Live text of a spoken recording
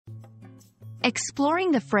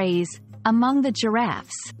Exploring the phrase, among the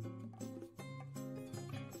giraffes.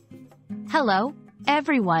 Hello,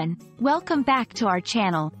 everyone. Welcome back to our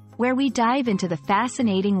channel, where we dive into the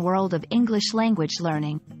fascinating world of English language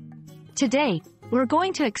learning. Today, we're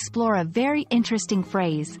going to explore a very interesting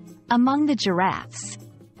phrase, among the giraffes.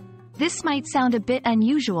 This might sound a bit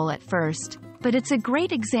unusual at first, but it's a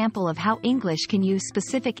great example of how English can use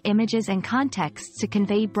specific images and contexts to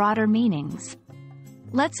convey broader meanings.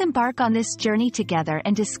 Let's embark on this journey together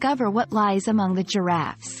and discover what lies among the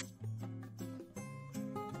giraffes.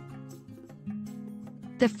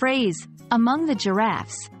 The phrase, among the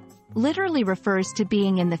giraffes, literally refers to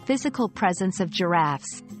being in the physical presence of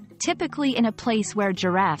giraffes, typically in a place where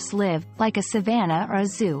giraffes live, like a savanna or a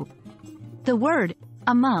zoo. The word,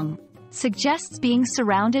 among, suggests being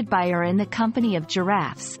surrounded by or in the company of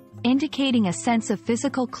giraffes, indicating a sense of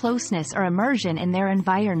physical closeness or immersion in their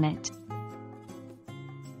environment.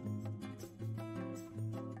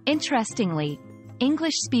 Interestingly,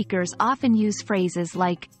 English speakers often use phrases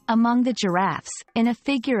like, among the giraffes, in a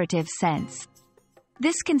figurative sense.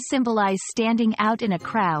 This can symbolize standing out in a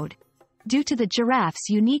crowd, due to the giraffe's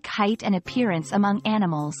unique height and appearance among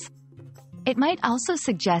animals. It might also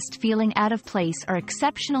suggest feeling out of place or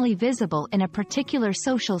exceptionally visible in a particular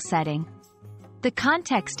social setting. The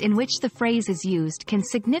context in which the phrase is used can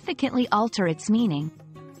significantly alter its meaning.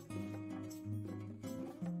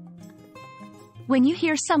 When you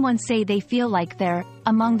hear someone say they feel like they're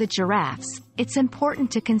among the giraffes, it's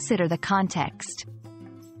important to consider the context.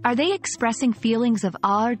 Are they expressing feelings of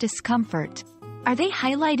awe or discomfort? Are they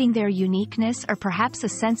highlighting their uniqueness or perhaps a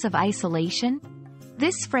sense of isolation?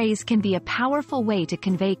 This phrase can be a powerful way to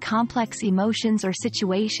convey complex emotions or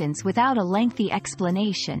situations without a lengthy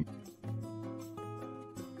explanation.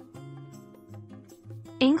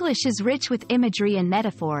 English is rich with imagery and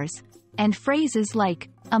metaphors, and phrases like,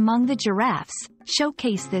 among the giraffes,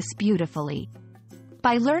 showcase this beautifully.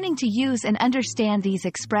 By learning to use and understand these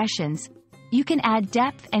expressions, you can add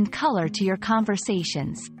depth and color to your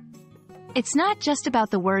conversations. It's not just about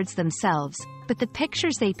the words themselves, but the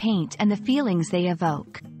pictures they paint and the feelings they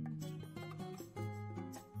evoke.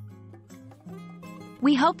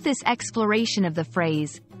 We hope this exploration of the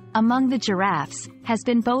phrase, among the giraffes, has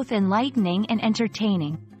been both enlightening and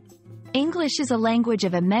entertaining. English is a language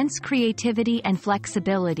of immense creativity and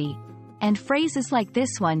flexibility, and phrases like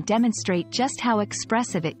this one demonstrate just how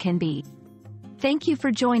expressive it can be. Thank you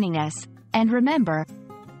for joining us, and remember,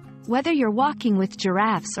 whether you're walking with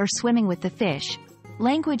giraffes or swimming with the fish,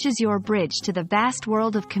 language is your bridge to the vast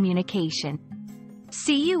world of communication.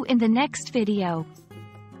 See you in the next video.